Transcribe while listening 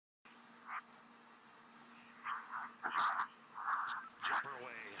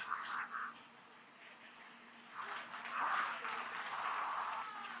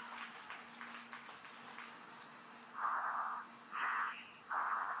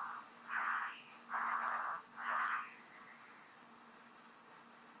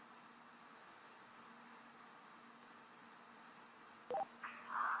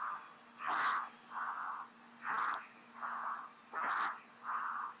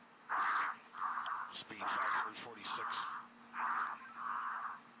146.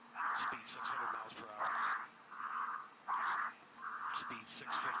 Speed 600 miles per hour. Speed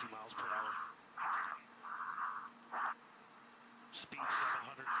 650 miles per hour. Speed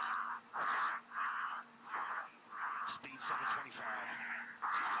 700. Speed 725.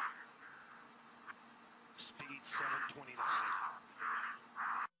 Speed 729.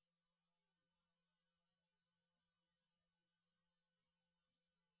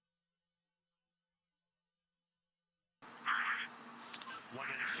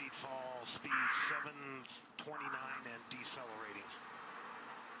 Feet fall, speed 729 and decelerating.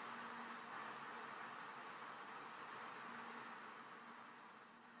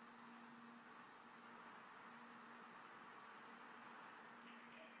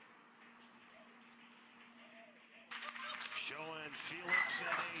 Showing Felix in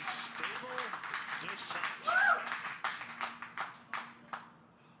a stable descent.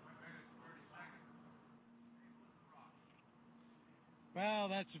 Well,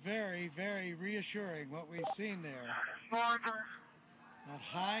 that's very, very reassuring what we've seen there. That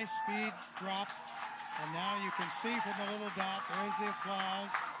high speed drop, and now you can see from the little dot, there's the applause.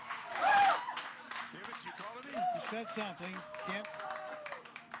 Felix, you calling me? He said something. Can't.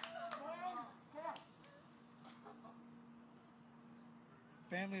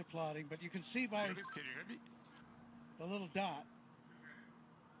 Family applauding, but you can see by Felix, can you hear me? the little dot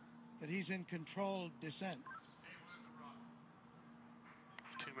that he's in controlled descent.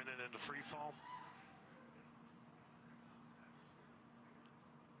 2 minutes into free fall.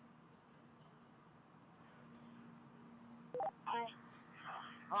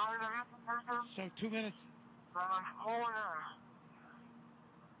 So 2 minutes.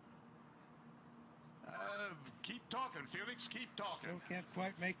 Keep talking, Felix. Keep talking. Still can't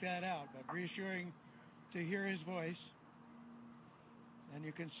quite make that out, but reassuring to hear his voice. And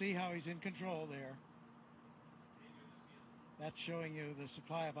you can see how he's in control there. That's showing you the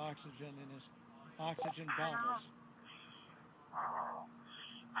supply of oxygen in his oxygen bottles.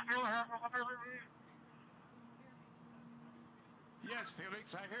 Yes,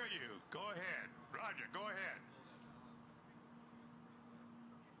 Felix, I hear you. Go ahead. Roger, go ahead.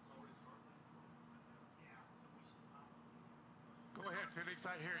 Go ahead, Felix,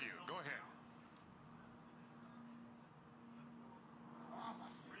 I hear you. Go ahead.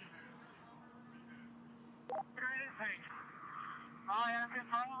 I have been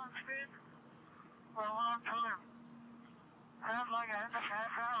following speed for a long time. Sounds like I had to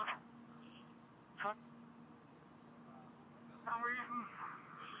pass out. For no reason.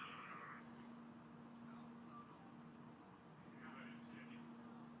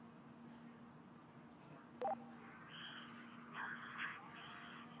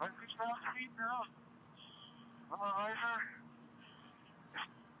 I can stop speed now. Otherwise,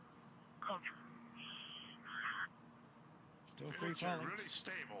 Still free Felix, you're falling. really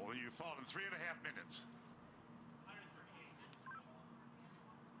stable. You've fallen 3.5 minutes.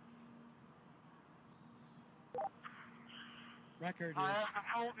 Record I is have been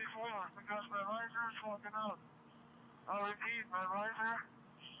told before because my riser is fogging up. I repeat, my riser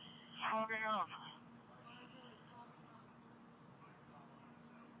is fogging up.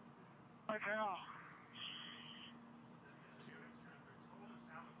 I tell.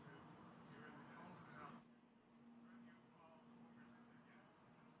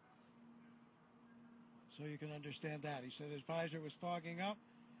 so you can understand that. He said his visor was fogging up,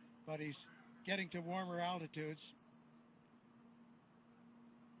 but he's getting to warmer altitudes.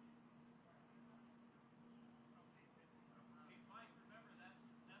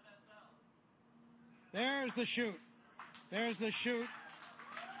 There's the chute. There's the chute.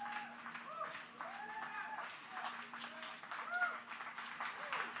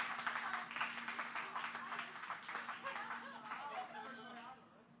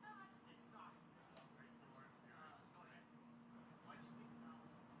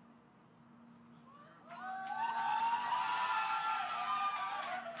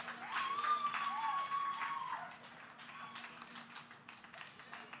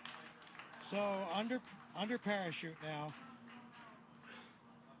 So under parachute now.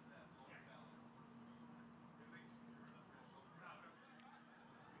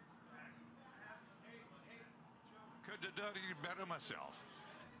 Could have done it better myself.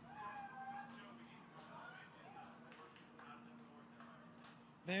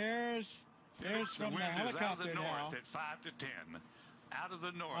 There's from the helicopter now. At 5 to 10. Out of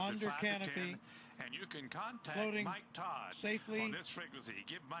the north Under at 5 canopy, to 10, and you can contact floating Mike Todd safely, on this frequency.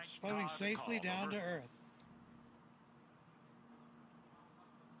 Give Mike floating Todd safely a call. down Over. to Earth.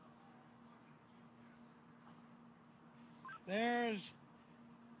 There's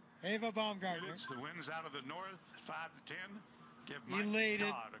Eva Baumgartner, Felix, the wind's out of the north, 5 to 10. Give Mike elated,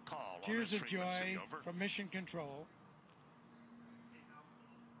 Todd a call on tears this of joy frequency, over. from Mission Control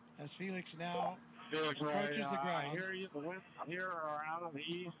as Felix now approaches the ground. I hear you. The winds here are out of the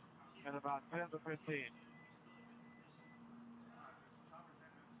east at about 10 to 15.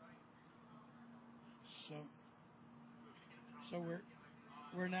 So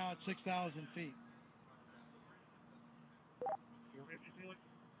we're now at 6,000 feet.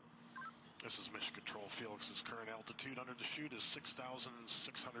 This is Mission Control. Felix's current altitude under the chute is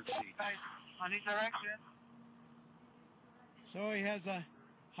 6,600 feet. On each direction. So he has the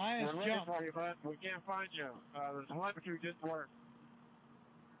highest We're jump. looking for you, bud. We can't find you. The telemetry didn't work.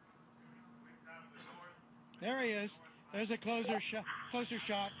 There he is. There's a closer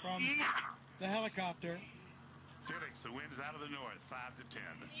shot from the helicopter. Felix, the wind's out of the north, 5 to 10.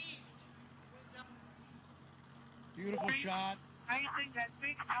 Beautiful shot. Facing that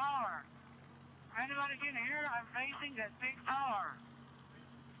big tower. Anybody can hear? I'm facing that big tower.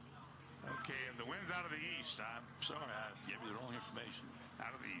 Okay, and the wind's out of the east. I'm sorry, I gave you the wrong information.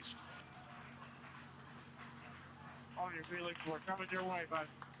 Out of the east. On your Felix, we're coming your way, bud.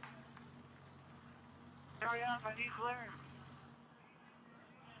 Hurry up, I need clearance.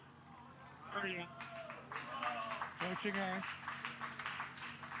 Hurry up. Approaching Earth.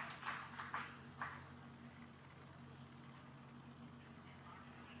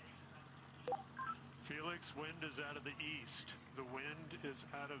 Felix, wind is out of the east. The wind is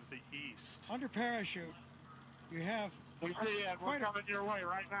out of the east. Under parachute, you have We see it. We're coming your way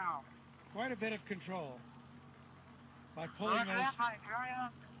right now. quite a bit of control by pulling Look those. at that, Mike. Hurry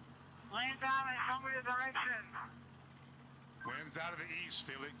up. Land down and show me the direction. Wind's out of the east,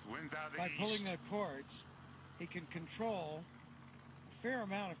 Felix. Wind's out of the By east. pulling the cords, he can control a fair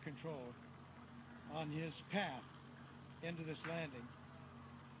amount of control on his path into this landing.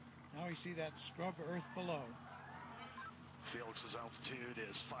 Now we see that scrub earth below. Felix's altitude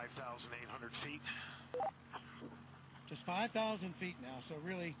is 5,800 feet. Just 5,000 feet now, so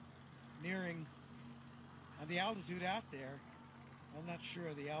really nearing the altitude out there. I'm not sure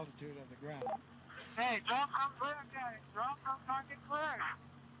of the altitude of the ground. Hey, don't come clear, guys. Don't come fucking clear.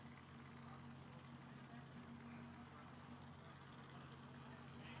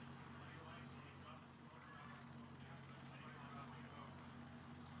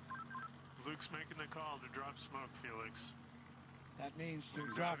 Luke's making the call to drop smoke, Felix. That means to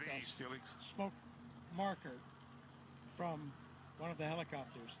Wind's drop out of the a east, Felix. smoke marker from one of the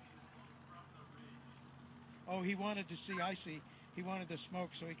helicopters. Oh, he wanted to see, I see. He wanted the smoke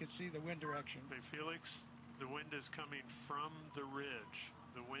so he could see the wind direction. Hey, Felix, the wind is coming from the ridge.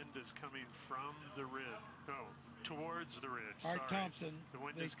 The wind is coming from the ridge. No, towards the ridge. Art Sorry. Thompson, The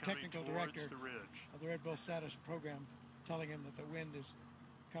wind the is coming technical towards director the ridge. of the Red Bull Stratos program, telling him that the wind is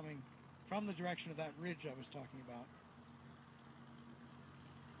coming from the direction of that ridge I was talking about.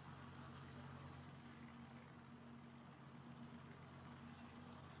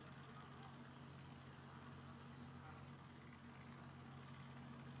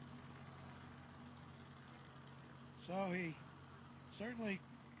 So he certainly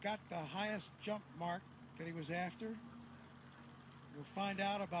got the highest jump mark that he was after. We'll find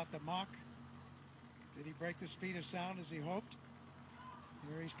out about the Mach. Did he break the speed of sound as he hoped?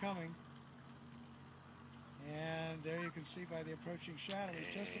 Here he's coming. And there you can see by the approaching shadow,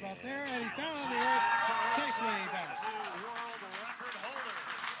 he's just about there, and he's down on the earth, safely back. New world record holder.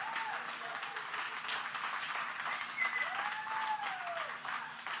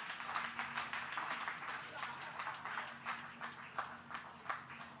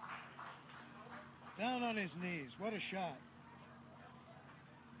 Down on his knees. What a shot.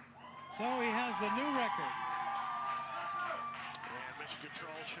 So he has the new record. And Mission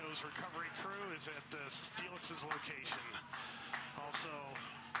Control shows recovery crew is at Felix's location. Also,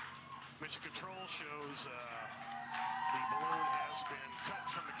 Mission Control shows the balloon has been cut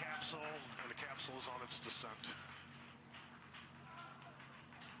from the capsule, and the capsule is on its descent.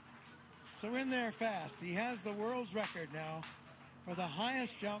 So in there fast. He has the world's record now for the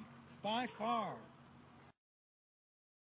highest jump by far.